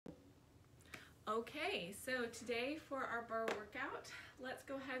Okay, so today for our bar workout, let's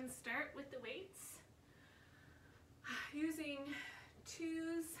go ahead and start with the weights. Using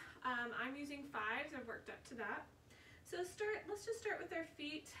 2s, I'm using 5s, I've worked up to that. So let's just start with our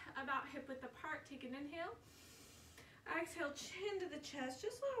feet about hip width apart. Take an inhale. Exhale, chin to the chest,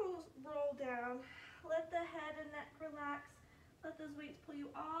 just roll down. Let the head and neck relax. Let those weights pull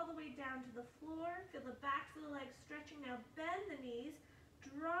you all the way down to the floor. Feel the backs of the legs stretching. Now bend the knees.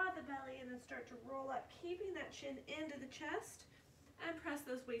 Draw the belly in and start to roll up, keeping that chin into the chest, and press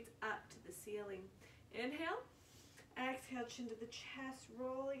those weights up to the ceiling. Inhale, exhale, chin to the chest,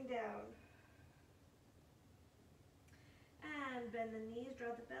 rolling down. And bend the knees,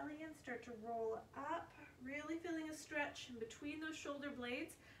 draw the belly in, start to roll up, really feeling a stretch in between those shoulder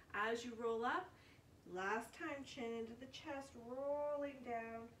blades as you roll up. Last time, chin into the chest, rolling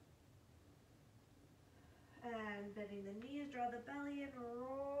down. And bending the knees, draw the belly in,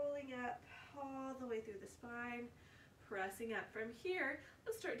 rolling up all the way through the spine, pressing up. From here,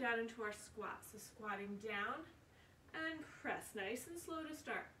 let's start down into our squat. So squatting down and press. Nice and slow to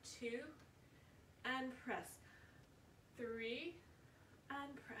start. 2 and press. 3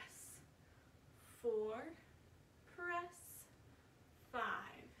 and press. 4, press. 5.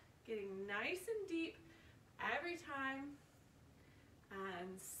 Getting nice and deep every time.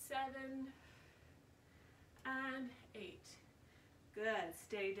 And 7 and 8. Good.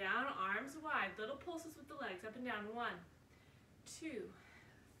 Stay down, arms wide. Little pulses with the legs, up and down. 1, 2,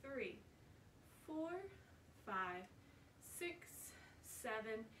 3, 4, 5, 6, 7,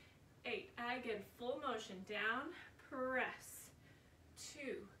 8. Again, full motion. Down, press.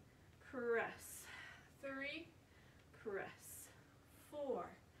 2, press. 3, press. 4,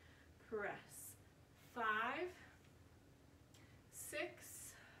 press. 5,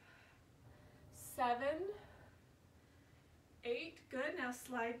 6, 7, 8, good. Now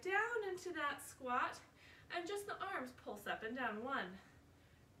slide down into that squat and just the arms pulse up and down. 1,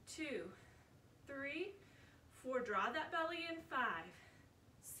 2, 3, 4, draw that belly in. 5,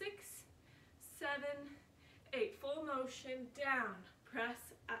 6, 7, 8, full motion, down,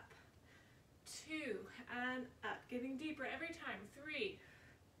 press up. 2 and up, getting deeper every time. 3,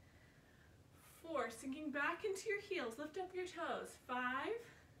 4, sinking back into your heels, lift up your toes. 5,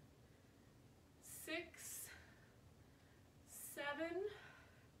 6, 7,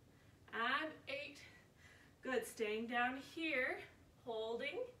 and 8. Good, staying down here,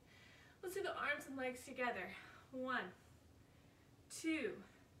 holding. Let's do the arms and legs together. 1, 2,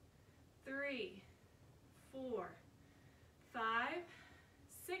 3, 4, 5,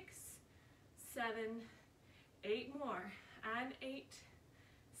 6, 7, 8 more, and 8,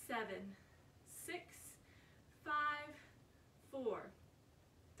 7, 6, 5, 4,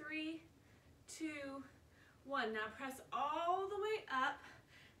 3, 2, 1. Now press all the way up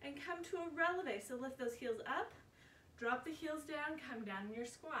and come to a releve. So lift those heels up, drop the heels down, come down in your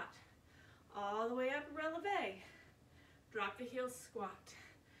squat. All the way up, releve. Drop the heels, squat.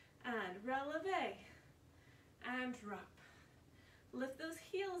 And releve. And drop. Lift those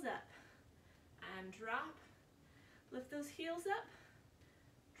heels up. And drop. Lift those heels up.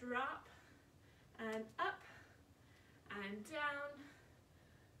 Drop. And up. And down.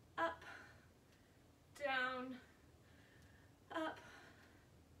 Up. Down, up,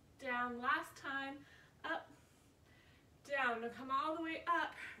 down. Last time, up, down. Now come all the way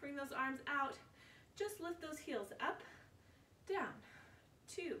up. Bring those arms out. Just lift those heels up, down.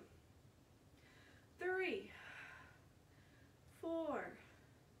 2, 3, 4,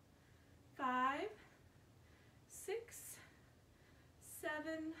 5, 6,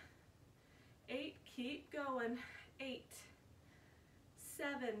 7, 8. Keep going. 8,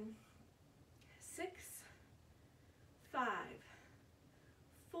 7, 6, 5,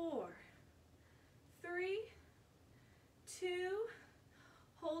 4, 3, 2,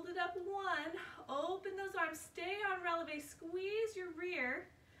 hold it up. 1, open those arms, stay on releve, squeeze your rear,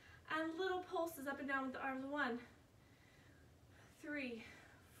 and little pulses up and down with the arms. 1, 3,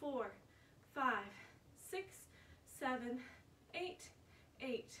 4, 5, 6, 7, 8,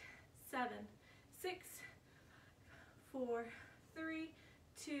 8, 7, 6, 4, 3,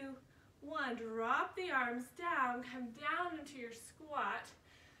 2, 1. Drop the arms down, come down into your squat.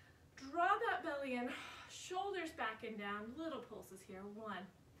 Draw that belly in, shoulders back and down. Little pulses here. 1,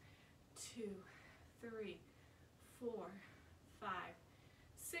 2, 3, 4, 5,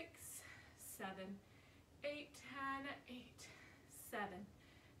 6, 7, 8, and 8, 7,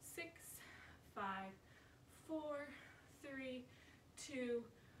 6, 5, 4, 3, 2,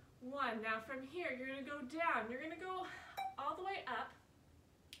 1. Now from here, you're going to go down. You're going to go all the way up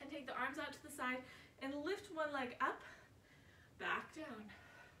and take the arms out to the side and lift one leg up, back down,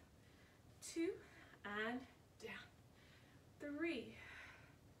 2, and down. 3,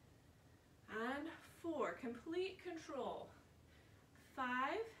 and 4. Complete control. 5,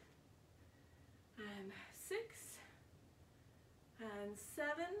 and 6, and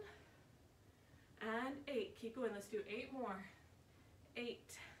 7, and 8. Keep going. Let's do 8 more. 8,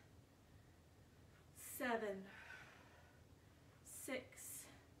 7, 6,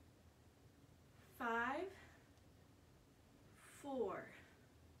 5, 4,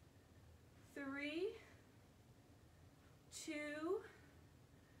 3, 2,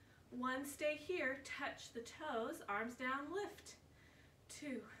 1. Stay here. Touch the toes. Arms down. Lift.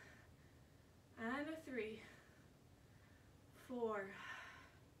 2, and a 3, 4,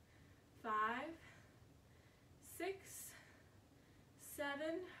 5, 6, 7,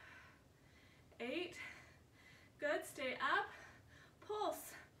 8. Good. Stay up.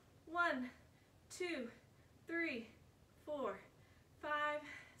 Pulse. 1, 2, 3, 4, 5,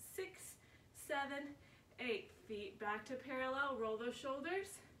 6, 7, 8. Feet back to parallel. Roll those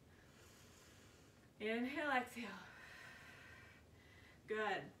shoulders. Inhale, exhale.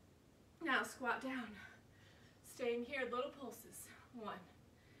 Good. Now squat down. Staying here, little pulses. 1,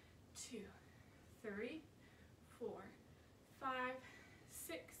 2, 3, 4, 5,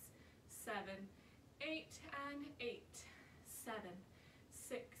 6, 7, 8, and 8. 7,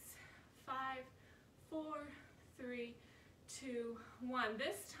 6, 5, 4, 3, 2, 1.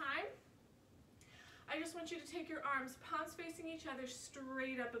 This time, I just want you to take your arms, palms facing each other,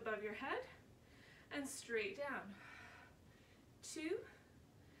 straight up above your head and straight down. 2,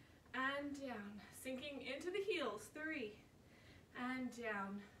 and down. Sinking into the heels. 3, and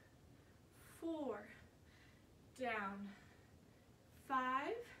down. 4, down.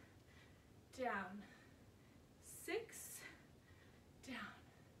 5, down. 6, down.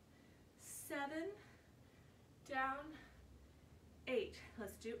 7, down. 8.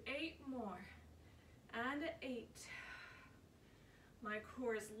 Let's do 8 more. And 8. My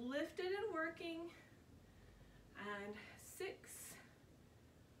core is lifted and working. And 6,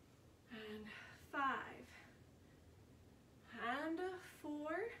 and 5, and 4,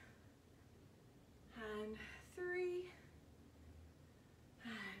 and 3,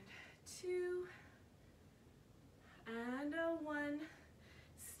 and 2, and 1.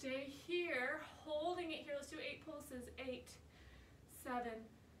 Stay here, holding it here. Let's do 8 pulses. 8, 7,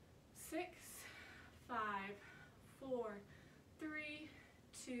 6, 5, 4, 3,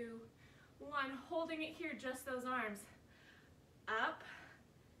 2, 1. Holding it here, just those arms. Up,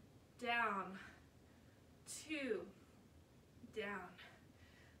 down, 2, down,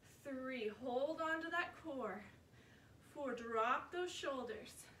 3. Hold on to that core. 4, drop those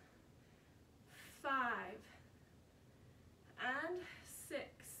shoulders. 5, and 6,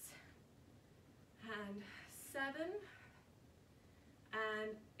 and 7,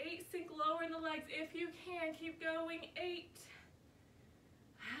 and 8. Sink lower in the legs if you can. Keep going. 8,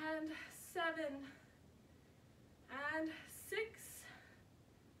 and 7, and 6,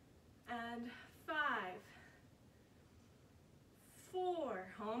 and 5, 4,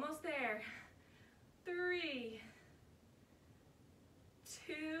 almost there. 3,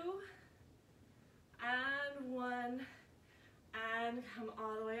 2, and 1, and come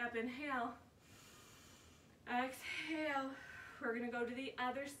all the way up. Inhale, exhale. We're going to go to the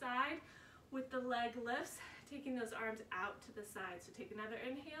other side with the leg lifts, taking those arms out to the side. So take another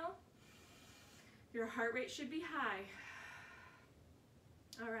inhale. Your heart rate should be high.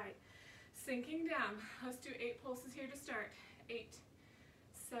 All right, sinking down. Let's do 8 pulses here to start. 8,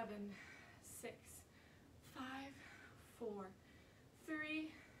 7, 6, 5, 4,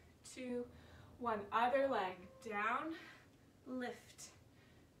 3, 2, 1. Other leg, down, lift,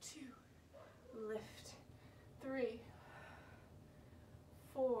 2, lift, 3,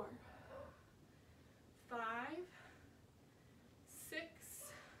 4, 5, 6,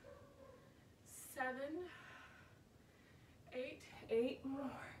 7, 8, 8 more,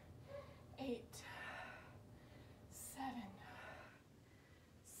 8, 7,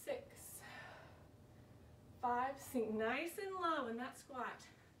 6, 5, sink nice and low in that squat,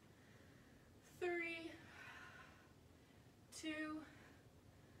 3, 2,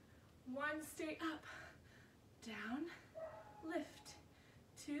 1, stay up, down, lift,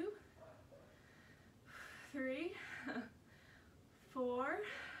 2, 3, 4,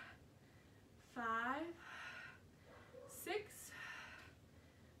 5, 6,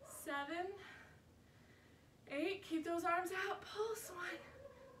 7, 8. Keep those arms out. Pulse. 1,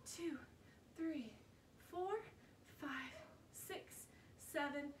 2, 3, 4, 5, 6,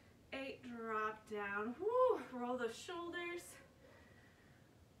 7, 8. Drop down. Woo. Roll those shoulders.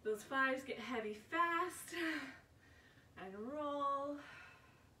 Those 5s get heavy fast. And roll.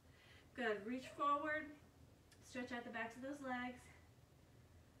 Good, reach forward, stretch out the backs of those legs.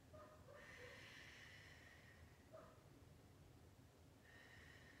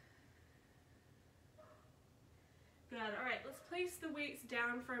 Good, all right, let's place the weights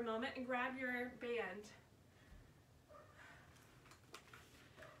down for a moment and grab your band.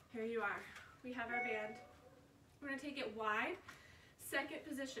 Here you are, we have our band. We're gonna take it wide, second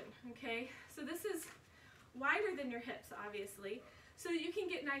position, okay? So this is wider than your hips, obviously, so that you can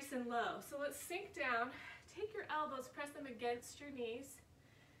get nice and low. So let's sink down, take your elbows, press them against your knees,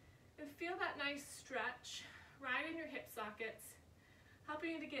 and feel that nice stretch right in your hip sockets,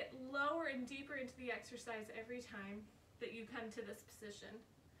 helping you to get lower and deeper into the exercise every time that you come to this position.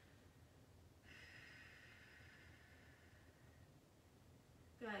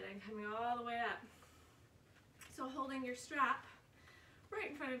 Good, and coming all the way up. So holding your strap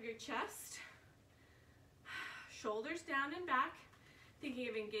right in front of your chest, shoulders down and back, thinking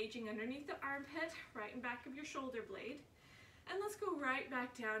of engaging underneath the armpit, right in back of your shoulder blade. And let's go right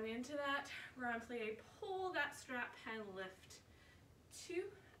back down into that ground plie. Pull that strap and lift. 2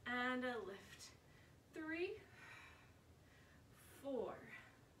 and a lift. 3, 4,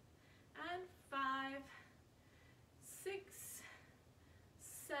 and 5, 6,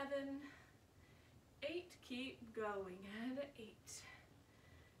 7, 8. Keep going. And 8,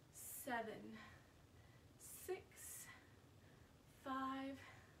 7, 6, 5,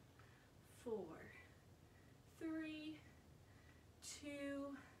 4, 3, 2,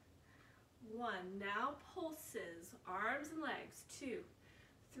 1. Now pulses, arms and legs. 2,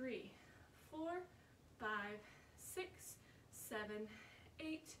 3, 4, 5, 6, 7,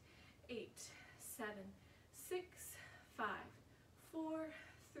 8, 8, 7, 6, 5, 4,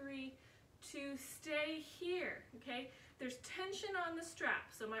 3, 2. Stay here, okay? There's tension on the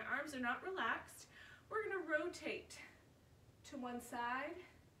strap, so my arms are not relaxed. We're gonna rotate to one side,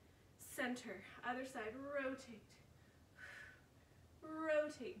 center, other side, rotate.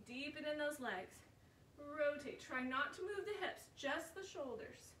 Rotate, deepen in those legs. Rotate, try not to move the hips, just the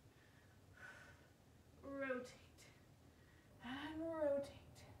shoulders. Rotate, and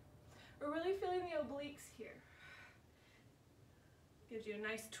rotate. We're really feeling the obliques here. Gives you a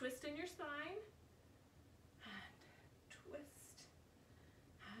nice twist in your spine. And twist,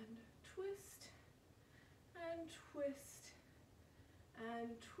 and twist, and twist, and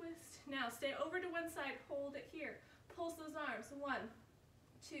twist. Now stay over to one side, hold it here. Pulse those arms. 1,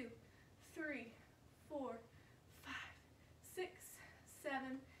 2, 3, 4, 5, 6,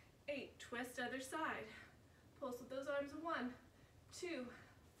 7, 8. Twist other side. Pulse with those arms. 1, 2,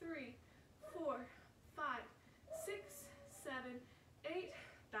 3, 4, 5, 6, 7, 8.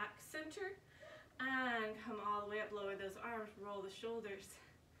 Back center. And come all the way up. Lower those arms. Roll the shoulders.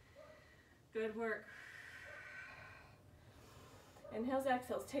 Good work. Inhales,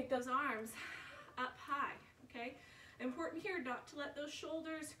 exhales. Take those arms up high. Okay? Important here not to let those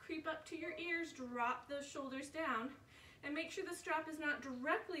shoulders creep up to your ears. Drop those shoulders down and make sure the strap is not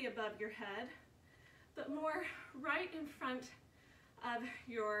directly above your head, but more right in front of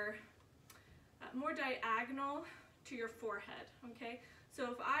your, more diagonal to your forehead, okay? So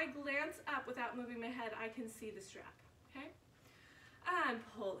if I glance up without moving my head, I can see the strap, okay? And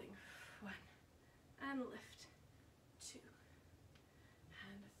pulling. 1, and lift. 2,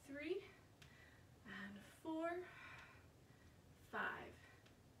 and 3, and 4, 5,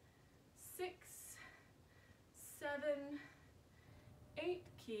 6, 7, 8.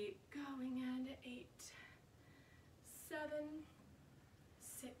 Keep going. And 8, 7,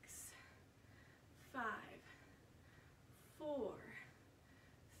 6, 5, 4,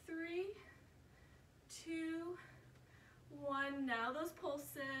 3, 2, 1. Now those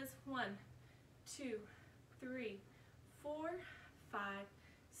pulses. 1, 2, 3, 4, 5,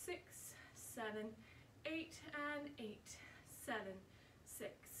 6, 7, 8, and 8, 7,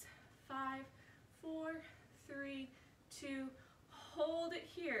 6, 5, 4, 3, 2. Hold it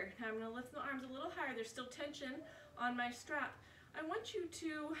here. Now I'm going to lift the arms a little higher. There's still tension on my strap. I want you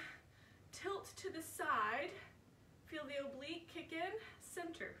to tilt to the side. Feel the oblique kick in.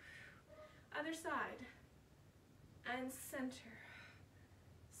 Center. Other side. And center.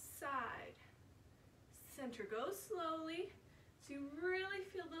 Side. Center. Go slowly so you really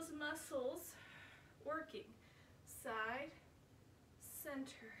feel those muscles working. Side.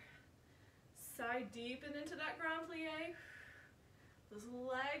 Center. Side, deepen into that grand plie. Those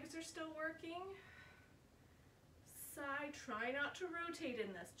legs are still working. Side, try not to rotate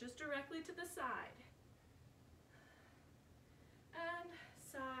in this, just directly to the side. And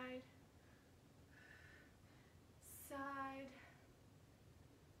side, side,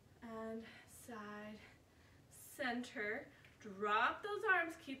 and side. Center, Drop those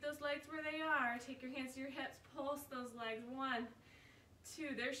arms, keep those legs where they are. Take your hands to your hips, pulse those legs. 1,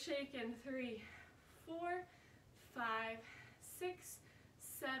 2, they're shaking. 3, 4, 5, 6,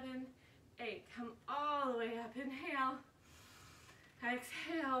 7, 8. Come all the way up. Inhale.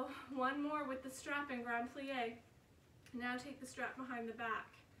 Exhale. One more with the strap in grand plie. Now take the strap behind the back.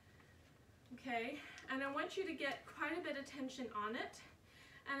 Okay, and I want you to get quite a bit of tension on it.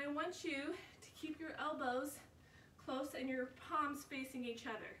 And I want you to keep your elbows close and your palms facing each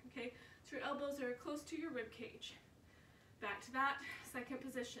other. Okay, so your elbows are close to your rib cage. Back to that second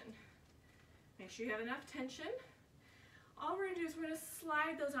position. Make sure you have enough tension. All we're going to do is we're going to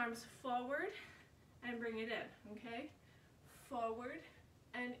slide those arms forward and bring it in, okay? Forward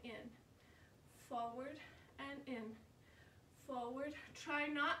and in. Forward and in. Forward. Try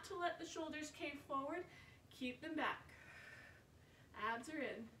not to let the shoulders cave forward. Keep them back. Abs are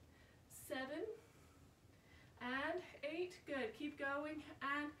in. 7 and 8. Good. Keep going.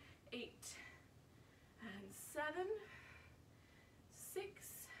 And 8 and 7, 6,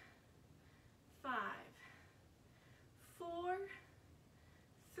 5, 4,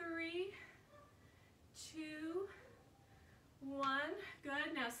 3, 2, 1. Good.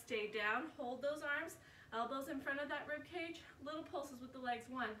 Now stay down. Hold those arms. Elbows in front of that rib cage. Little pulses with the legs.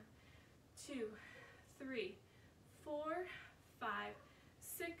 1, 2, 3, 4, 5,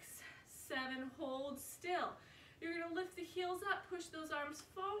 6, 7. Hold still. You're going to lift the heels up. Push those arms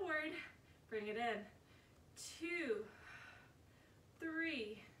forward. Bring it in. 2,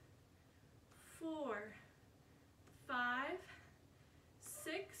 3, 4, 5,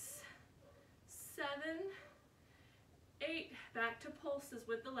 6, 7, 8. Back to pulses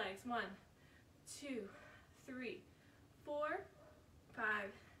with the legs. 1, 2, 3, 4, 5,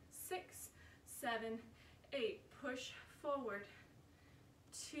 6, 7, 8. Push forward.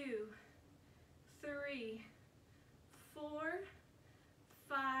 2, 3, 4,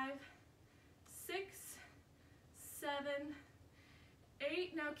 5, 6, 7,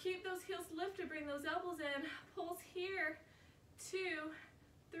 8. Now keep those heels lifted. Bring those elbows in. Pulse here. 2,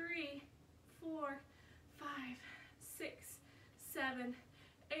 3, 4, 5, 6, 7,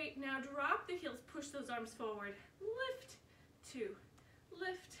 8. Now drop the heels. Push those arms forward. Lift. 2.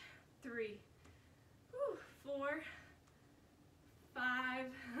 Lift. 3. 4, 5,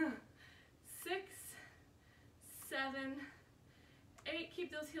 6, 7, 8.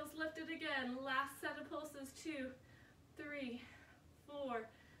 Keep those heels lifted again. Last set of pulses. 2, 3, 4,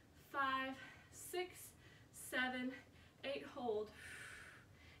 5, 6, 7, 8. Hold.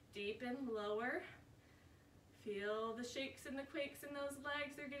 Deepen, lower. Feel the shakes and the quakes in those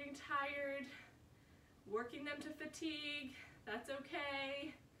legs. They're getting tired. Working them to fatigue. That's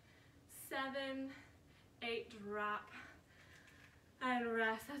okay. 7, 8. Drop. And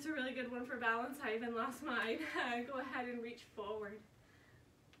rest. That's a really good one for balance. I even lost mine. Go ahead and reach forward.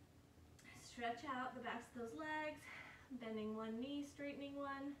 Stretch out the backs of those legs. Bending one knee, straightening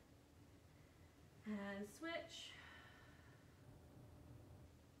one. And switch.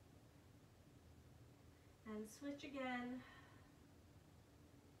 And switch again.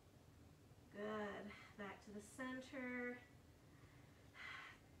 Good. Back to the center.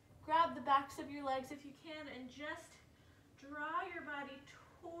 Grab the backs of your legs if you can and just draw your body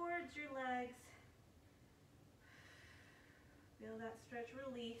towards your legs. Feel that stretch,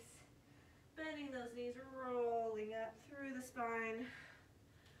 release. Bending those knees, rolling up through the spine.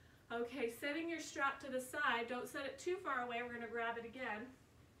 Okay, setting your strap to the side. Don't set it too far away. We're going to grab it again.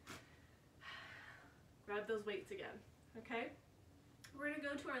 Grab those weights again, okay? We're going to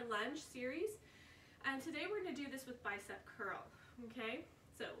go to our lunge series, and today we're going to do this with bicep curl, okay?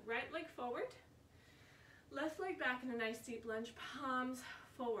 So right leg forward, left leg back in a nice deep lunge, palms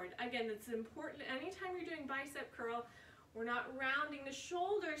forward. Again, it's important anytime you're doing bicep curl, we're not rounding the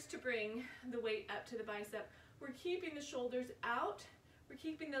shoulders to bring the weight up to the bicep. We're keeping the shoulders out, we're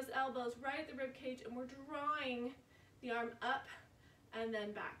keeping those elbows right at the rib cage, and we're drawing the arm up and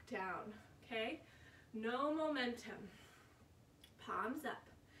then back down, okay? No momentum. Palms up.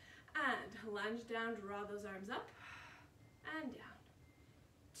 And lunge down, draw those arms up and down.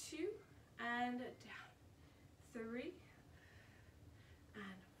 2 and down. 3 and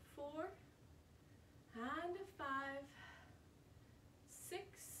 4 and 5, 6,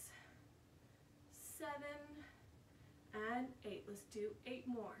 7 and 8. Let's do 8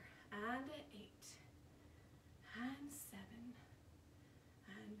 more. And 8 and 7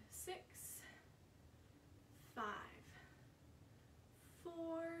 and 6, 5, 4,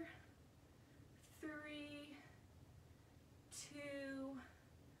 3, 2,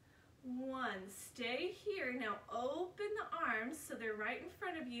 1. Stay here. Now open the arms so they're right in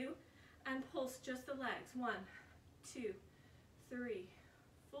front of you and pulse just the legs. 1, 2, 3,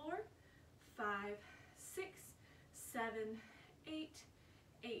 4, 5, 6, 7, 8,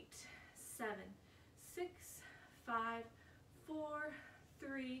 8, 7, 6, 5, 4,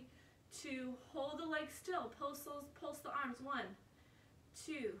 3, 2. Hold the legs still. Pulse the arms. 1,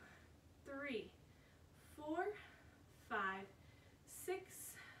 2, 3, 4, 5, 6,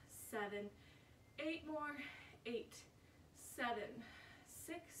 7, 8 more. 8, 7,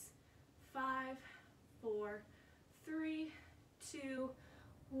 6, 5, 4, 3, 2,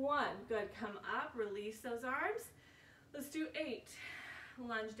 1. Good. Come up. Release those arms. Let's do 8.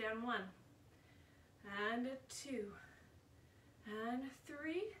 Lunge down. 1 and 2 and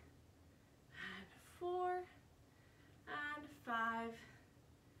 3 and 4 and 5,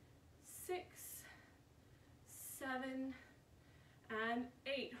 6, 7 and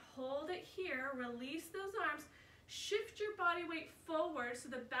 8. Hold it here. Release those arms. Shift your body weight forward so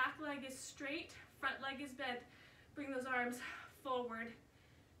the back leg is straight, front leg is bent. Bring those arms forward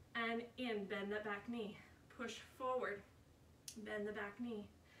and in. Bend that back knee. Push forward. Bend the back knee.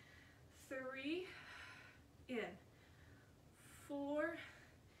 3, in. 4,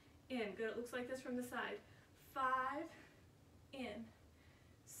 in. Good. It looks like this from the side. 5, in.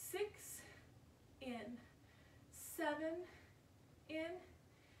 6, in. 7, in.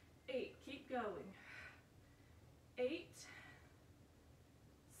 8. Keep going. 8,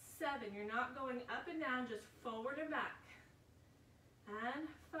 7. You're not going up and down, just forward and back. And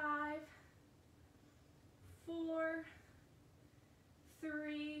 5, 4,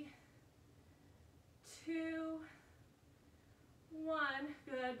 3, 2, 1.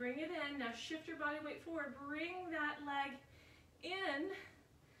 Good. Bring it in. Now shift your body weight forward. Bring that leg in.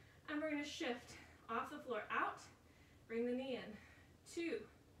 And we're going to shift off the floor. Out. Bring the knee in. 2,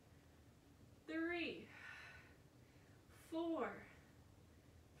 3, 4,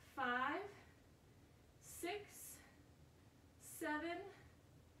 5, 6, 7,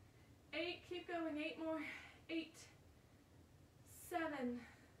 8. Keep going. 8 more. 8, 7,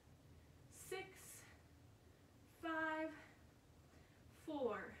 6, 5,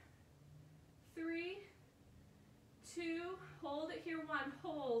 4, 3, 2. Hold it here. 1.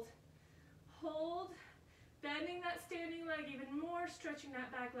 Hold. Hold. Bending that standing leg even more. Stretching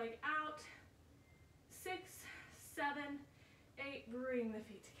that back leg out. 6, 7, 8. Bring the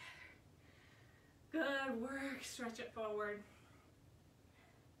feet together. Good work. Stretch it forward.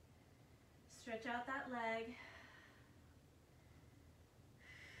 Stretch out that leg.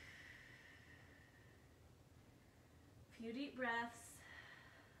 Few deep breaths.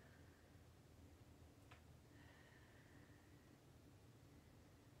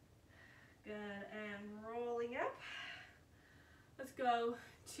 Good. And rolling up. Let's go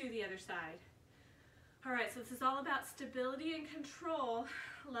to the other side. All right, so this is all about stability and control.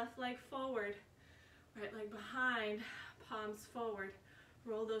 Left leg forward, right leg behind, palms forward.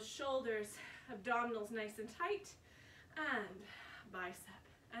 Roll those shoulders, abdominals nice and tight, and bicep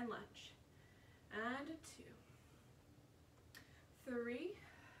and lunge. And 2, 3,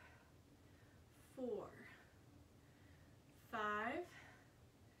 4, 5,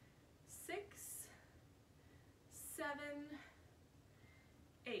 6, 7,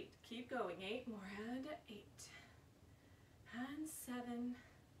 8. Keep going. 8 more. And 8. And 7,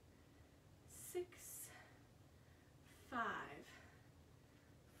 6, 5,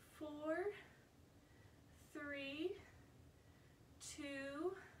 4, 3, 2,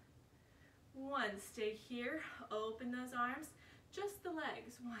 1. Stay here. Open those arms. Just the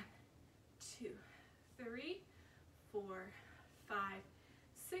legs. 1, 2, 3, 4, 5,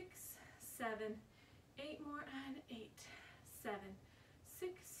 6, 7, 8 more. And 8, 7,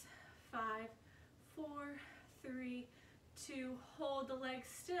 6, 5, 4, 3, 2. Hold the legs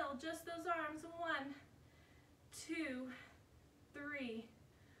still. Just those arms. 1, 2, 3,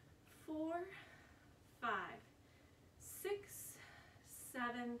 4, 5, 6,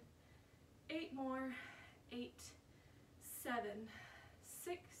 7, 8 more. 8, 7,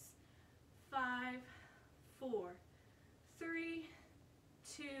 6, 5, 4, 3,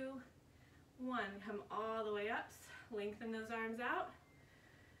 2, 1. Come all the way up. Lengthen those arms out.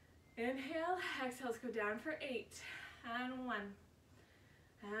 Inhale. Exhale. Let's go down for 8. And 1.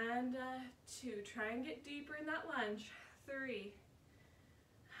 And 2. Try and get deeper in that lunge. 3.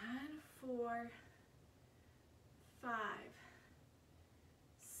 And 4. 5.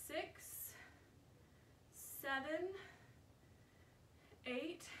 6. 7.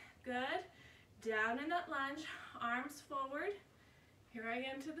 8. Good. Down in that lunge. Arms forward. Here I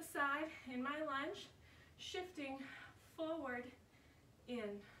am to the side in my lunge. Shifting forward.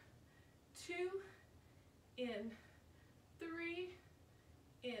 In. 2. In. 3.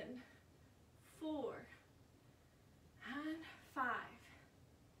 In. 4. And 5,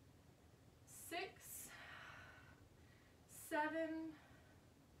 6, 7,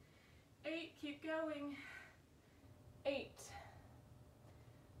 8, keep going, 8,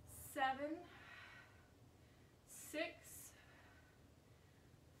 7, 6,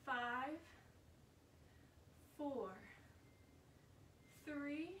 5, 4,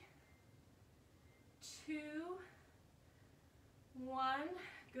 3, 2, 1.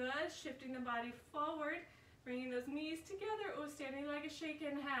 Good. Shifting the body forward, bringing those knees together. Oh, standing like a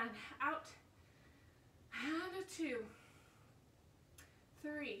shaken hand. Out. And a 2,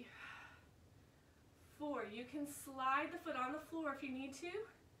 3, 4. You can slide the foot on the floor if you need to.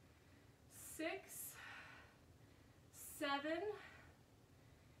 6, 7,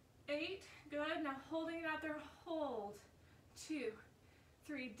 8. Good. Now holding it out there. Hold. 2,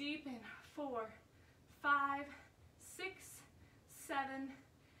 3. Deepen. 4, 5, 6, 7,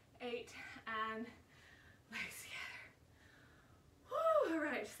 8, and legs together. Woo, all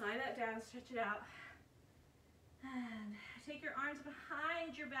right, slide that down, stretch it out. And take your arms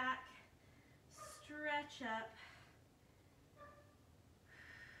behind your back, stretch up.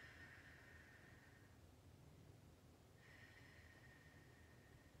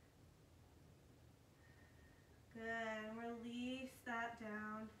 Good, release that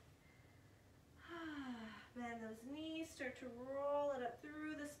down. Bend those knees, start to roll it up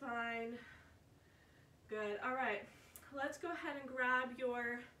through the spine. Good, all right. Let's go ahead and grab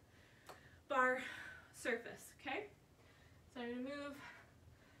your bar surface, okay? So I'm gonna move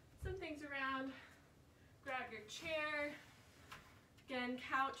some things around. Grab your chair. Again,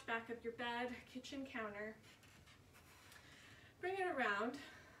 couch, back of your bed, kitchen counter. Bring it around,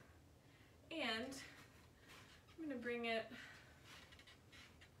 and I'm gonna bring it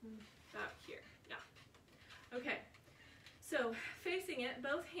about here. Okay, so facing it,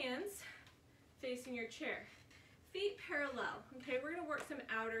 both hands facing your chair. Feet parallel, okay? We're gonna work some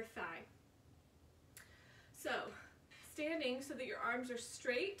outer thigh. So, standing so that your arms are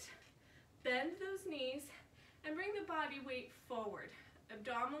straight, bend those knees, and bring the body weight forward.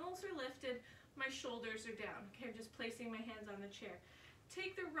 Abdominals are lifted, my shoulders are down, okay? I'm just placing my hands on the chair.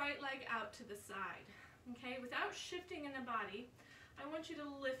 Take the right leg out to the side, okay? Without shifting in the body, I want you to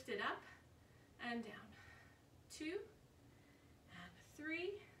lift it up and down. 2, and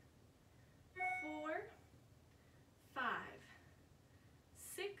 3, 4, 5,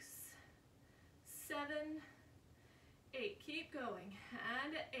 6, 7, 8. Keep going.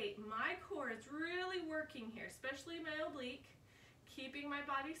 And 8. My core is really working here, especially my oblique, keeping my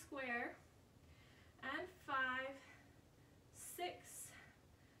body square. And 5, 6,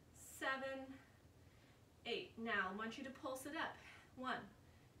 7, 8. Now I want you to pulse it up. 1,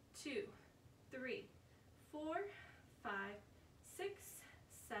 2, 3, 4, 5, 6,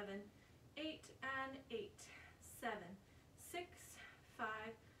 7, 8, and 8, 7, 6, 5,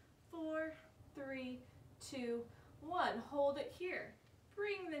 4, 3, 2, 1. Hold it here.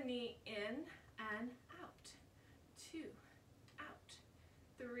 Bring the knee in and out. 2, out.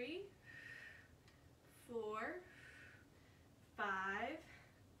 3, 4, 5,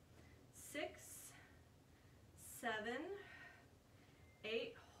 6, 7,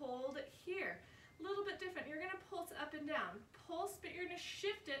 8. Hold it here. A little bit different. You're going to pulse up and down. Pulse, but you're going to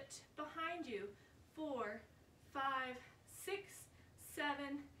shift it behind you. 4, 5, 6,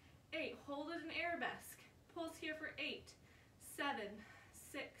 7, 8. Hold it in arabesque. Pulse here for 8, 7,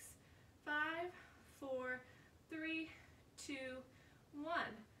 6, 5, 4, 3, 2, 1.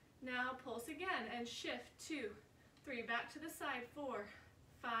 Now pulse again and shift. 2, 3. Back to the side. 4,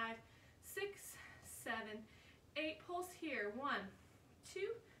 5, 6, 7, 8. Pulse here. 1, 2,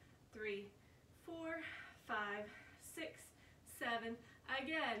 3, 4, 5, 6, 7.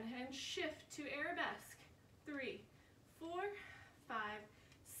 Again, and shift to arabesque. 3, 4, 5,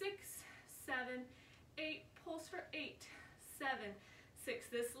 6, 7, 8. Pulse for 8, 7, 6.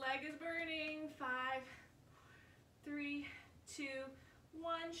 This leg is burning. 5, 3, 2,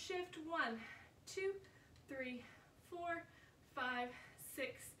 1. Shift. 1, 2, 3, 4, 5,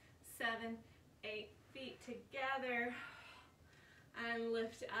 6, 7, 8. Feet together. And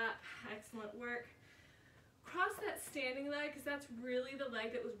lift up. Excellent work. Cross that standing leg, because that's really the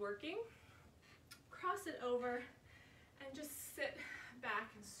leg that was working. Cross it over and just sit back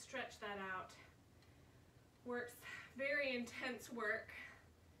and stretch that out. Works, very intense work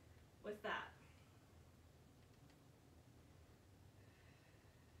with that.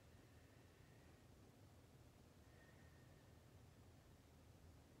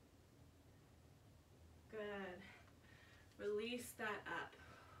 Good. Release that up.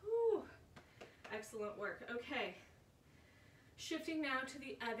 Whew. Excellent work. Okay. Shifting now to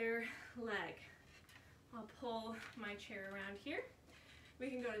the other leg. I'll pull my chair around here. We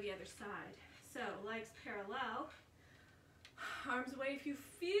can go to the other side. So legs parallel, arms away. If you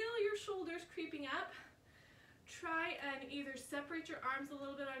feel your shoulders creeping up, try and either separate your arms a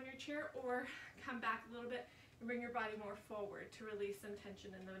little bit on your chair or come back a little bit and bring your body more forward to release some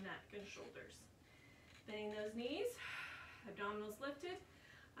tension in the neck and shoulders. Bending those knees, abdominals lifted,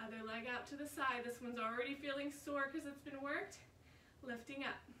 other leg out to the side. This one's already feeling sore because it's been worked. Lifting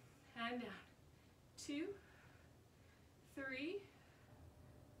up and down. 2, 3,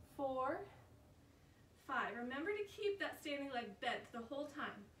 4, 5. Remember to keep that standing leg bent the whole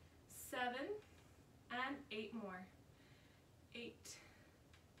time. 7 and 8 more. 8,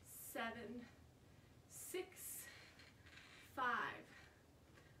 7, 6, 5,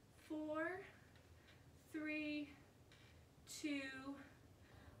 4, 3, 2,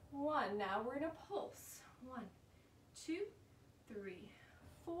 1. Now we're in a pulse. 1, 2, 3,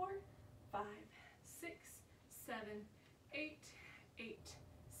 4, 5, 6, 7, 8, 8,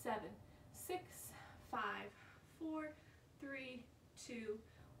 7, 6, 5, 4, 3, 2,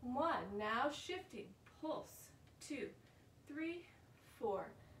 1. Now shifting. Pulse. 2, 3, 4,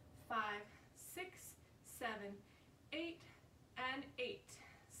 5, 6, 7, 8, and 8,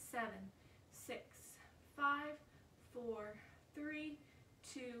 7, 6, 5, 4, 3,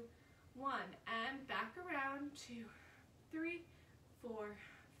 2, 1. And back around. 2, 3, 4,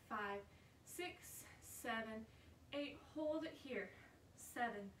 5, 6, 7, 8. Hold it here. 7,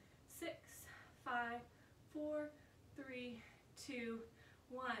 6, 5, 4, 3, 2,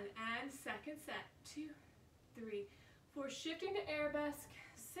 1. And second set. 2, 3, 4. Shifting to arabesque.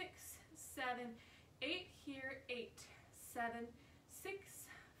 6, 7, 8 here. 8, 7, 6,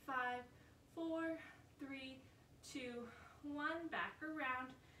 5, 4, 3, 2, 1. Back around.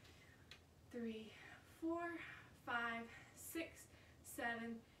 3, 4, 5, 6,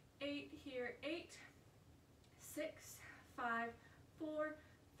 7, 8 here. 8, 6, 5, 4,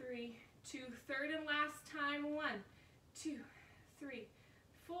 3, 2. Third and last time. 1, 2, 3,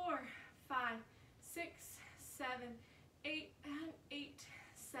 4, 5, 6, 7, 8, and 8,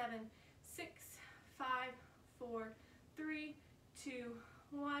 7, 6, 5, 4, 3, 2,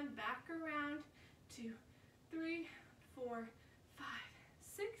 1. Back around. 2, 3, 4, 5,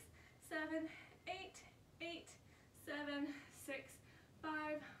 6, 7, 8, 8, 7, 6, 5,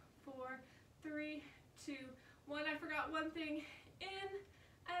 4, 3, 2, 1. I forgot one thing. In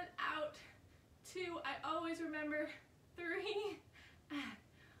and out. 2. I always remember. 3 and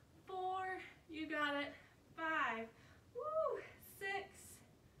 4. You got it. 5. Woo. 6,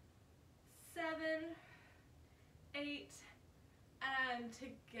 7, 8, and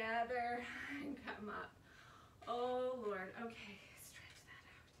together and come up. Oh Lord. Okay. Stretch that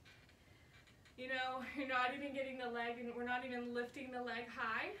out. You know, you're not even getting the leg, and we're not even lifting the leg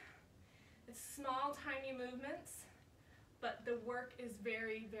high. It's small, tiny movements, but the work is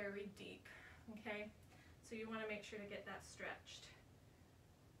very, very deep, okay? So you want to make sure to get that stretched.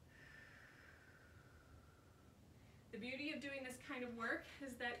 The beauty of doing this kind of work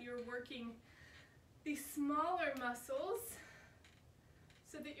is that you're working these smaller muscles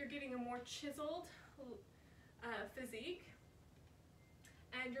so that you're getting a more chiseled physique,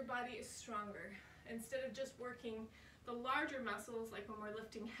 and your body is stronger. Instead of just working the larger muscles, like when we're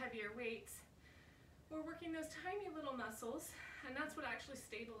lifting heavier weights, we're working those tiny little muscles, and that's what actually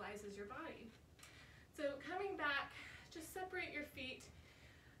stabilizes your body. So coming back, just separate your feet,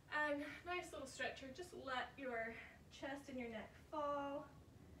 and nice little stretcher. Just let your chest and your neck fall.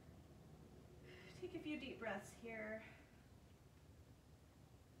 Take a few deep breaths here.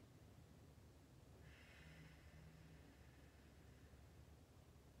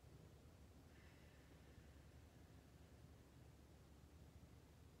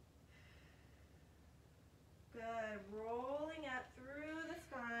 Good. Rolling up through the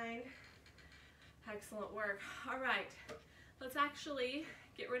spine. Excellent work. All right. Let's actually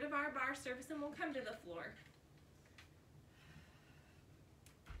get rid of our bar surface and we'll come to the floor.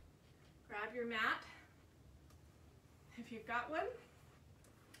 Grab your mat if you've got one.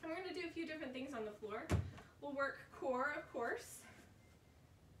 And we're going to do a few different things on the floor. We'll work core, of course.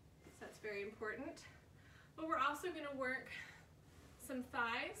 So that's very important. But we're also going to work some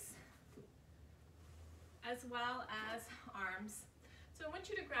thighs as well as arms. So I want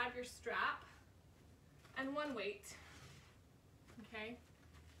you to grab your strap and one weight, okay?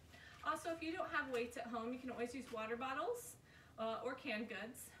 Also, if you don't have weights at home, you can always use water bottles or canned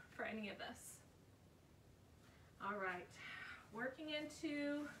goods for any of this. All right, working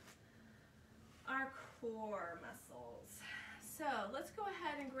into our core muscles. So let's go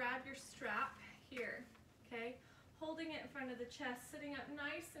ahead and grab your strap here, okay? Holding it in front of the chest, sitting up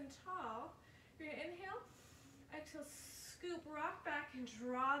nice and tall. You're gonna inhale, exhale, scoop, rock back and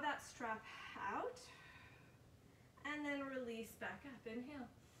draw that strap out. And then release back up, inhale.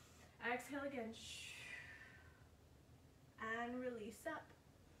 Exhale again. And release up.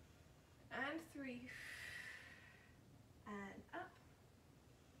 And 3. And up.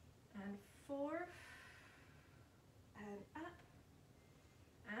 And 4. And up.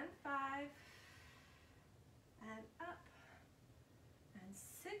 And 5. And up. And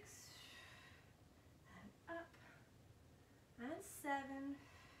 6. And up. And 7.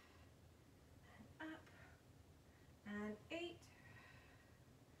 And up. And 8.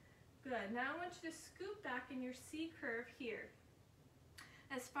 Good. Now I want you to scoop back in your C curve here.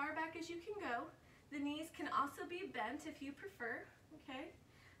 As far back as you can go. The knees can also be bent if you prefer, okay?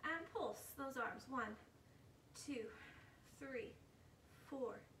 And pulse those arms. 1, 2, 3, 4,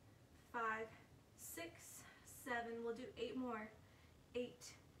 5, 6, 7. We'll do 8 more. 8,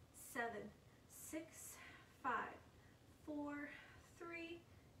 7, 6, 5, 4, 3,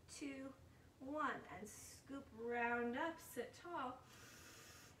 2, 1. And scoop, round up, sit tall.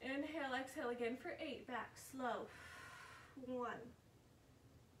 Inhale, exhale again for 8. Back, slow. 1.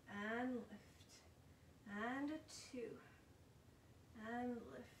 And lift. And 2. And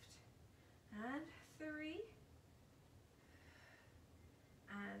lift. And 3.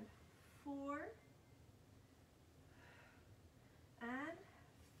 And 4. And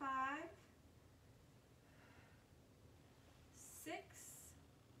 5. 6.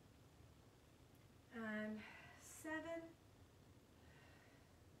 And 7.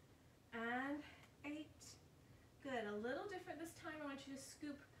 And 8. Good. A little different this time. I want you to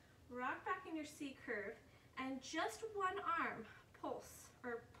scoop, rock back in your C curve, and just one arm pulse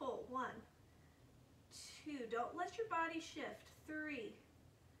or pull. 1, 2. Don't let your body shift. 3,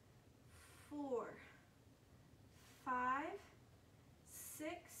 4, 5,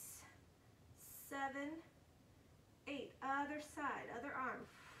 6, 7, 8. Other side, other arm.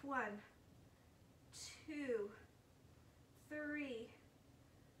 1, 2, 3,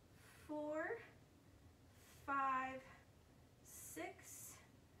 4, 5, 6,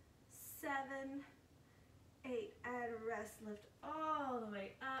 7, 8. And rest, lift all the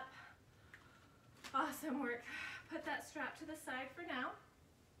way up. Awesome work. Put that strap to the side for now.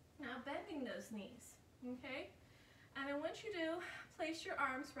 Now bending those knees, okay? And I want you to place your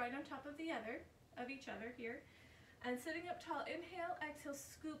arms right on top of each other here. And sitting up tall, inhale, exhale,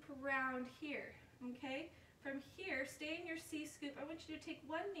 scoop around here, okay? From here, stay in your C scoop. I want you to take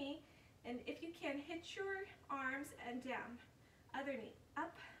one knee, and if you can, hitch your arms and down. Other knee,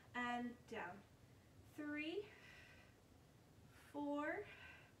 up and down. 3, 4,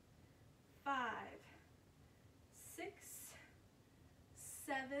 5, 6,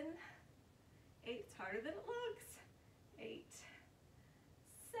 7, 8. It's harder than it looks. 8,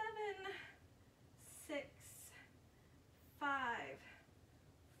 7, 6, 5,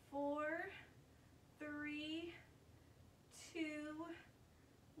 4, 3, 2,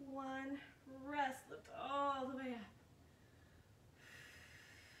 1. Rest. Lift all the way up.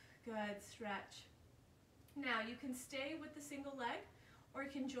 Good. Stretch. Now you can stay with the single leg, or you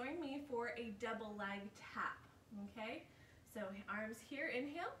can join me for a double leg tap. Okay? So arms here.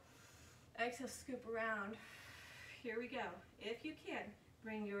 Inhale. Exhale. Scoop around. Here we go. If you can,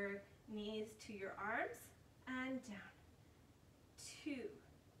 bring your knees to your arms and down. 2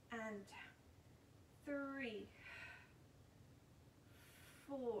 and down. 3,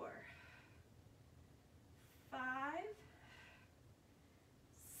 4, 5,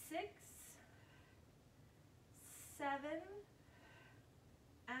 6, 7,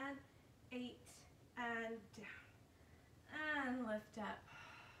 and 8, and down. And lift up.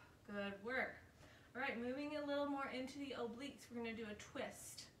 Good work. All right, moving a little more into the obliques, we're going to do a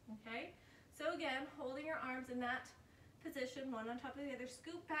twist, okay? So again, holding your arms in that position, one on top of the other,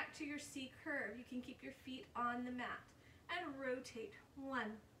 scoop back to your C curve. You can keep your feet on the mat and rotate. 1,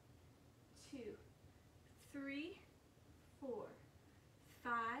 2, 3, 4,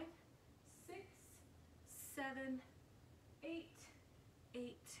 5, 6, 7, 8,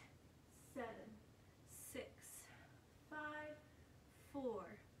 8, 7, 6, 5, 4,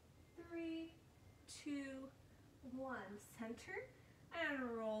 3, 2, 1. Center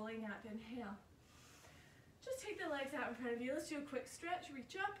and rolling up. Inhale. Just take the legs out in front of you. Let's do a quick stretch.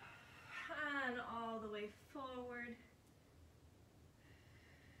 Reach up and all the way forward.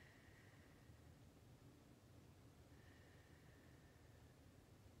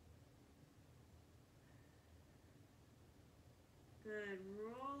 Good.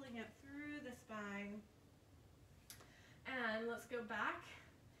 Rolling up through the spine. And let's go back.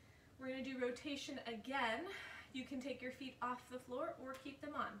 We're going to do rotation again. You can take your feet off the floor or keep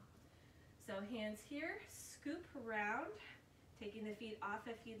them on. So hands here, scoop around, taking the feet off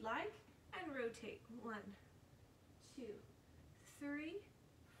if you'd like, and rotate. 1, 2, 3,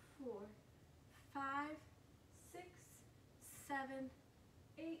 4, 5, 6, 7,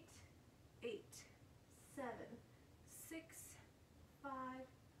 8, 8, 7, 6, 5,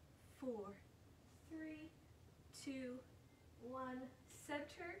 4, 3, 2, 1.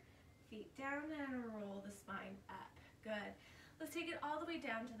 Center, feet down and roll the spine up. Good. Let's take it all the way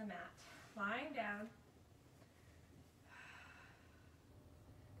down to the mat. Lying down.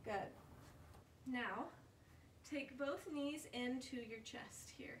 Good. Now, take both knees into your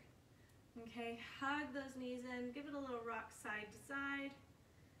chest here. Okay, hug those knees in. Give it a little rock side to side.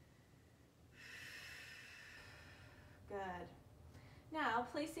 Good. Now,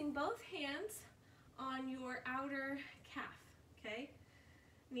 placing both hands on your outer calf. Okay,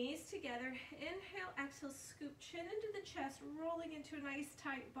 knees together. Inhale, exhale, scoop chin into the chest, rolling into a nice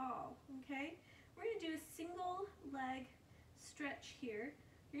tight ball. Okay, we're going to do a single leg stretch here.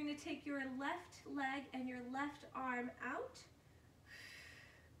 You're going to take your left leg and your left arm out.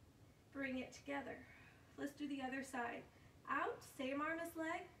 Bring it together. Let's do the other side. Out, same arm as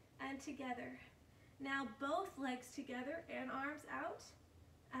leg, and together. Now both legs together and arms out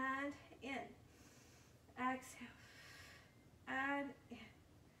and in. Exhale. And in.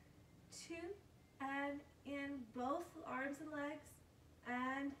 2 and in. Both arms and legs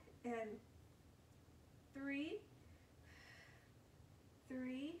and in. 3,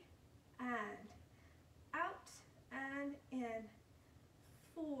 3 and out and in.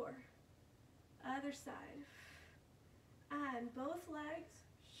 4. Other side. And both legs.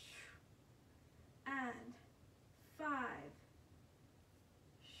 And 5.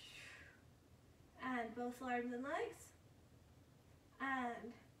 And both arms and legs.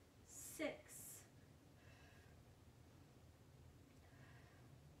 And 6.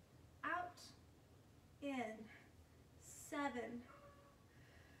 Out. In. 7.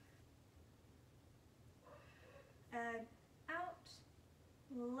 And out.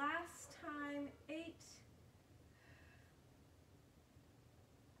 Last time. 8.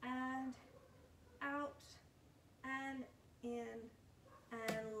 And out and in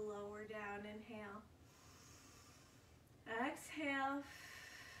and lower down. Inhale. Exhale.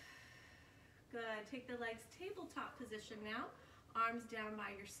 Good. Take the legs tabletop position now. Arms down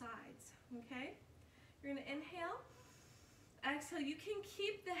by your sides. Okay? You're going to inhale. Exhale. You can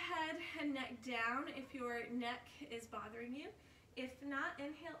keep the head and neck down if your neck is bothering you. If not,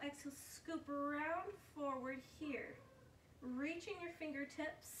 inhale, exhale, scoop around forward here. Reaching your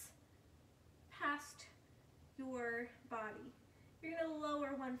fingertips past your body. You're going to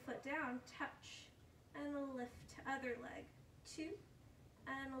lower one foot down, touch, and lift. Other leg. 2,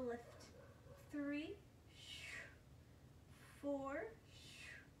 and lift. 3, 4,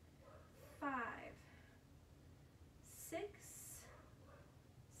 5, 6,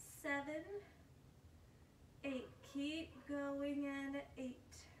 7, 8. Keep going in. 8,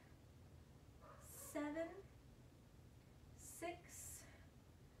 7, 6,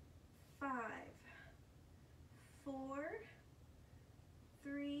 5, 4,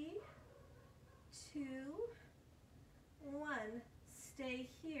 3, 2, 1. Stay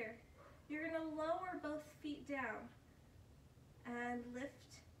here. You're going to lower both feet down and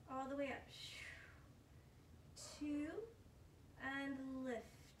lift all the way up. 2 and lift.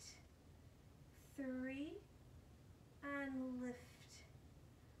 3 and lift.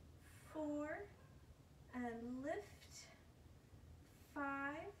 4 and lift. 5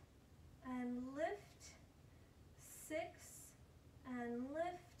 and lift. 6 and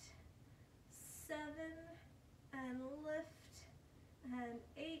lift. 7 and lift. And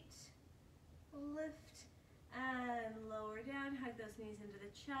 8, lift and lower down. Hug those knees into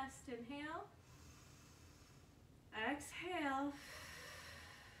the chest. Inhale. Exhale.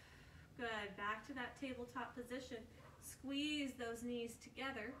 Good. Back to that tabletop position. Squeeze those knees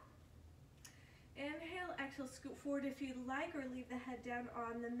together. Inhale, exhale, scoot forward if you'd like, or leave the head down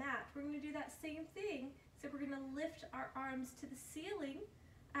on the mat. We're going to do that same thing, so we're going to lift our arms to the ceiling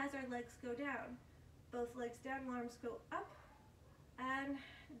as our legs go down. Both legs down, arms go up and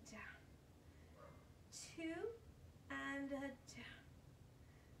down. 2 and down.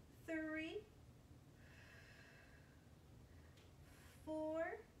 3, 4.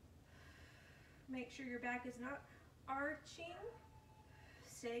 Make sure your back is not arching.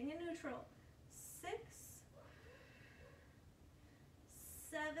 Staying in neutral. 6,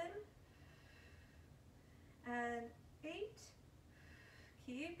 7, and 8.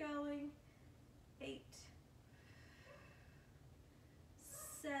 Keep going. 8,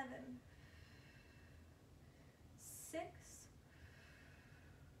 7, 6,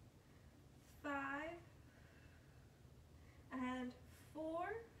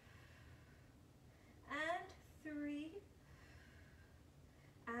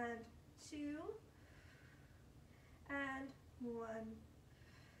 2, and 1,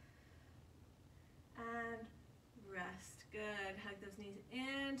 and rest. Good. Hug those knees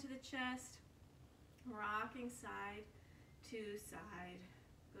into the chest, rocking side to side.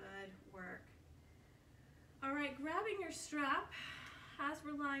 Good work. All right, grabbing your strap as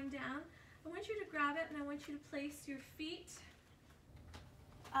we're lying down, I want you to grab it and I want you to place your feet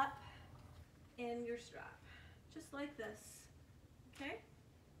up in your strap, just like this, okay?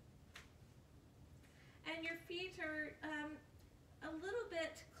 And your feet are a little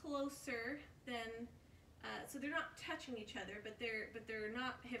bit closer than, so they're not touching each other, but they're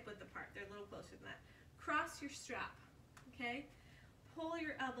not hip width apart. They're a little closer than that. Cross your strap, okay? Pull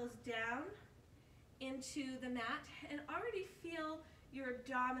your elbows down into the mat and already feel your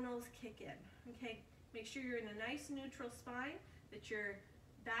abdominals kick in, okay? Make sure you're in a nice neutral spine, that your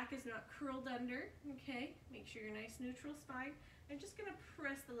back is not curled under, okay? Make sure you're nice neutral spine. I'm just gonna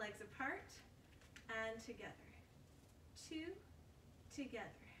press the legs apart and together. 2, together.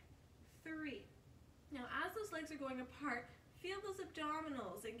 3. Now as those legs are going apart, feel those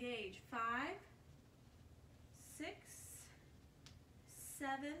abdominals engage. 5, 6,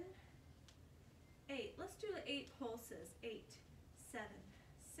 7, 8. Let's do the 8 pulses. 8, 7,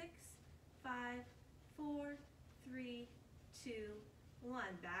 6, 5, 4, 3, 2, 1.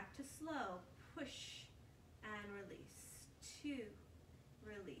 Back to slow. Push and release. 2,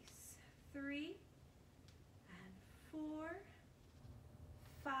 release. 3 and 4,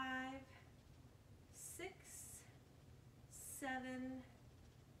 5, 6, 7,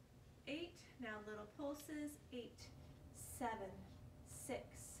 8. Now little pulses. 8, 7, 6,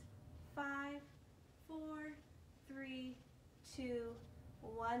 5, 4, 3, 2,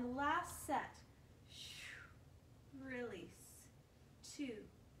 1. Last set. Release. 2,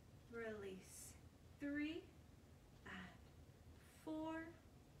 release. 3 and 4,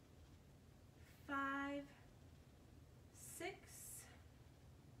 5, 6,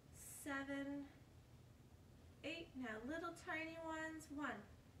 7, 8. Now little tiny ones. 1,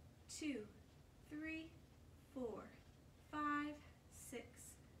 2, 3, 4, 5, 6,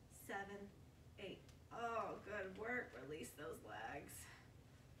 7, 8. Oh, good work. Release those legs.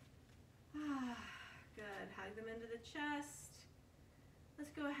 Good. Hug them into the chest.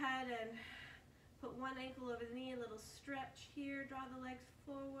 Let's go ahead and put one ankle over the knee, a little stretch here. Draw the legs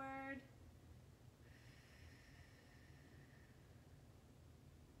forward.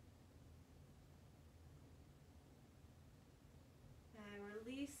 And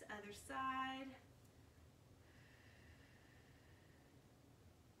release, other side.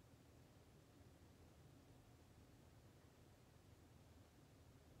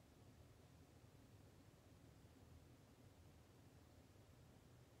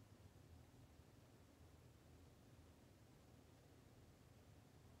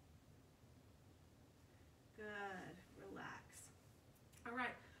 Good. Relax. All right,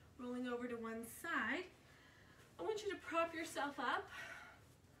 rolling over to one side. I want you to prop yourself up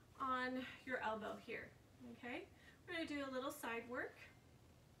on your elbow here, okay? We're going to do a little side work.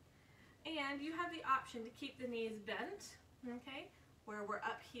 And you have the option to keep the knees bent, okay, where we're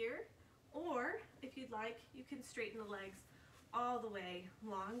up here. Or, if you'd like, you can straighten the legs all the way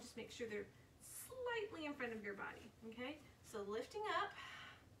long. Just make sure they're slightly in front of your body, okay? So lifting up,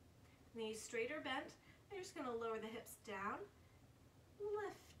 knees straight or bent. I'm just going to lower the hips down,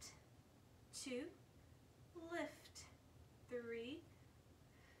 lift, 2, lift, 3,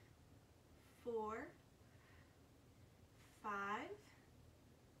 4, 5,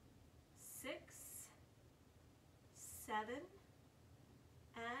 6, 7,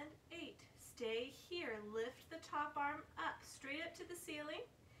 and 8. Stay here. Lift the top arm up, straight up to the ceiling,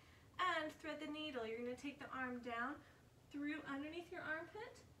 and thread the needle. You're going to take the arm down through underneath your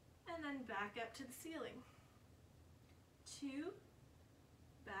armpit, and then back up to the ceiling. 2,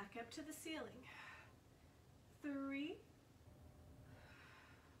 back up to the ceiling. 3,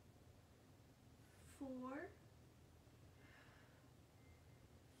 4,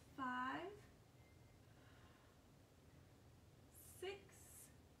 5, 6,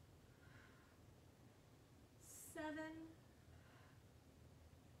 7,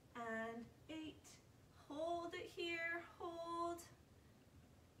 and 8. Hold it here. Hold.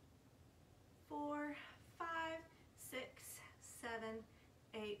 4, 5, 6, 7,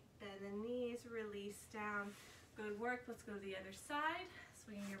 8. Bend the knees, release down. Good work. Let's go to the other side.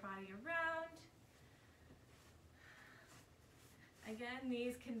 Swinging your body around. Again,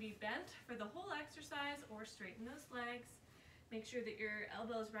 knees can be bent for the whole exercise or straighten those legs. Make sure that your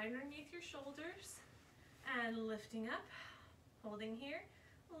elbows right underneath your shoulders and lifting up, holding here,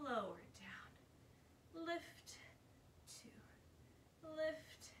 lower down. Lift, 2,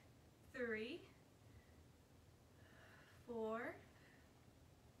 lift, 3, 3, 4,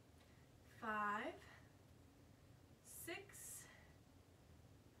 5, 6,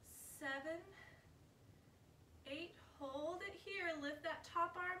 7, 8. Hold it here. Lift that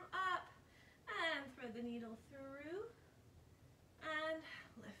top arm up and thread the needle through and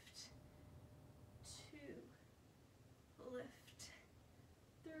lift. 2, lift.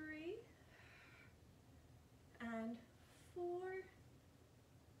 3 and 4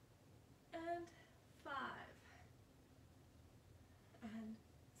 and 5 and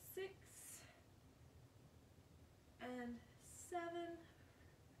 6 and 7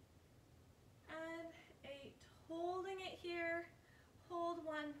 and 8. Holding it here. Hold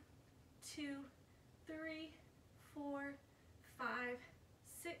 1, 2, 3, 4, 5,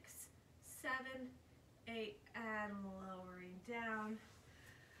 6, 7, 8, and lowering down.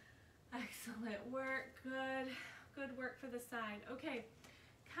 Excellent work. Good. Good work for the side. Okay,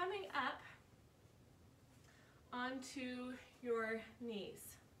 coming up onto your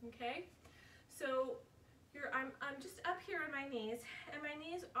knees. Okay, so I'm just up here on my knees, and my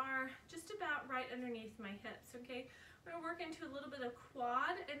knees are just about right underneath my hips. Okay, we're gonna work into a little bit of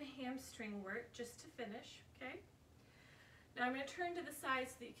quad and hamstring work just to finish. Okay, now I'm gonna turn to the side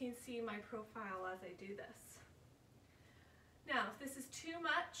so that you can see my profile as I do this. Now, if this is too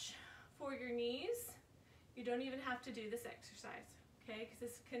much for your knees, you don't even have to do this exercise, okay? Because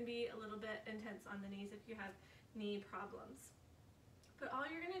this can be a little bit intense on the knees if you have knee problems. But all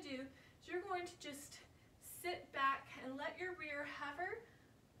you're going to do is you're going to just sit back and let your rear hover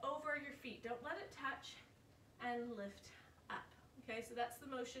over your feet. Don't let it touch, and lift up, okay? So that's the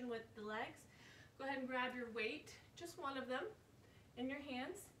motion with the legs. Go ahead and grab your weight, just one of them, in your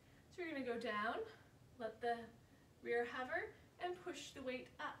hands. So you're going to go down, let the rear hover, and push the weight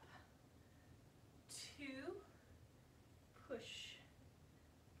up. 2, push.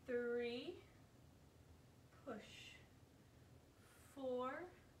 3, push. 4,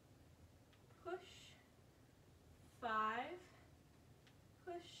 push. 5,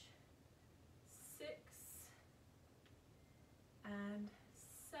 push. 6, and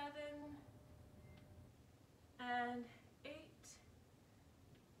 7, and 8.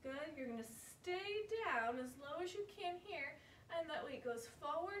 Good. You're going to stay down as low as you can here, and that weight goes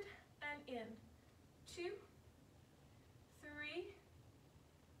forward and in. 2, 3,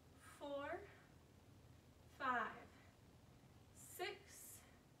 4, 5, 6,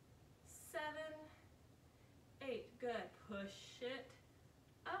 7, 8. Good. Push it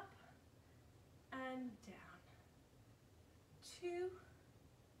up and down. 2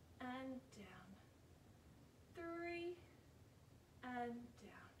 and down. 3 and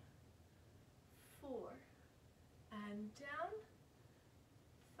down. 4 and down.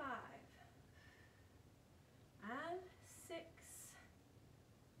 5 and 6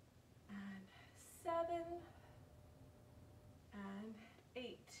 and 7 and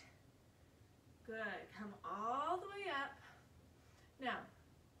 8. Good. Come all the way up. Now,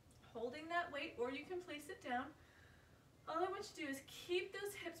 holding that weight, or you can place it down, all I want you to do is keep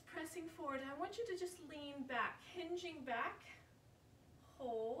those hips pressing forward. I want you to just lean back, hinging back,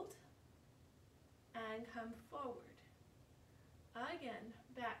 hold, and come forward. Again,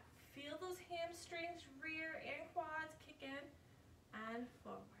 back. Feel those hamstrings, rear and quads kick in, and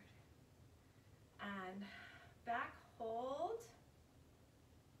forward. And back, hold,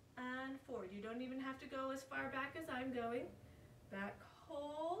 and forward. You don't even have to go as far back as I'm going. Back,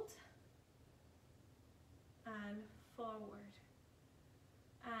 hold, and forward.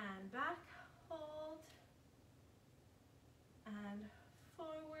 And back, hold, and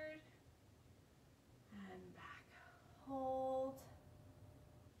forward, and back, hold,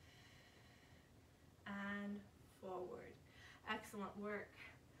 and forward. Excellent work.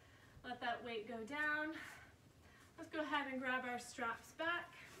 Let that weight go down. Let's go ahead and grab our straps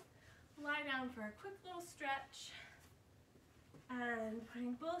back. Lie down for a quick little stretch. And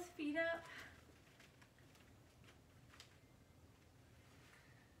putting both feet up.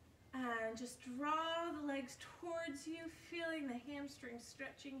 And just draw the legs towards you, feeling the hamstrings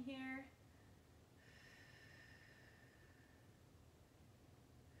stretching here.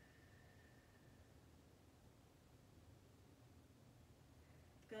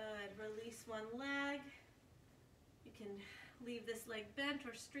 Good. Release one leg. You can leave this leg bent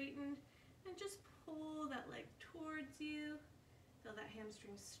or straightened and just pull that leg towards you. Feel that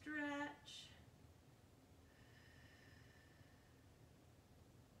hamstring stretch.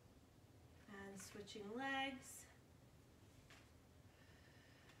 And switching legs.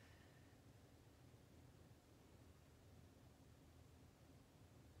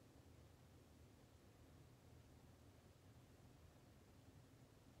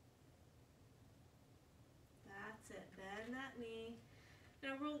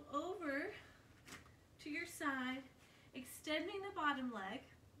 Now roll over to your side, extending the bottom leg,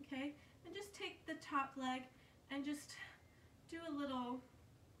 okay? And just take the top leg and just do a little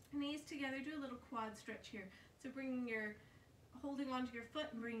knees together, do a little quad stretch here. So holding onto your foot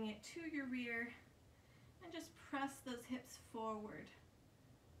and bringing it to your rear, and just press those hips forward.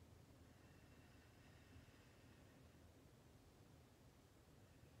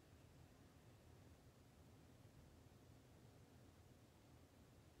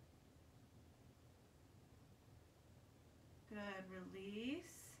 Good, release,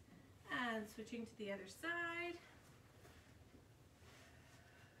 and switching to the other side.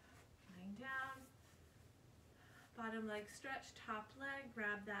 Lying down, bottom leg stretch, top leg,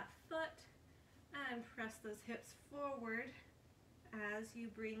 grab that foot, and press those hips forward as you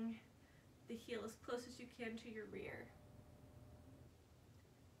bring the heel as close as you can to your rear.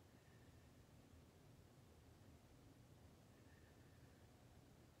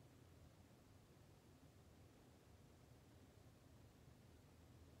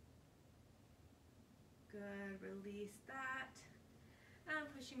 Good, release that. And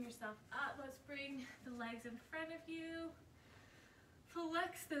pushing yourself up, let's bring the legs in front of you.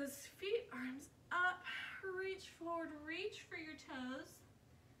 Flex those feet, arms up, reach forward, reach for your toes,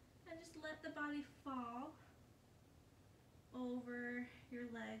 and just let the body fall over your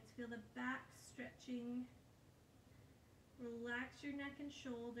legs. Feel the back stretching. Relax your neck and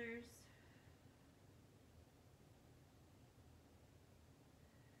shoulders.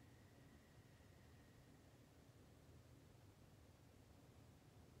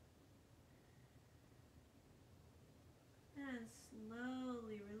 And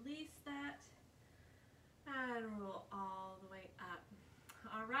slowly release that and roll all the way up.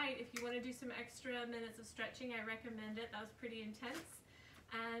 All right, if you want to do some extra minutes of stretching, I recommend it. That was pretty intense,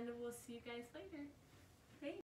 and we'll see you guys later.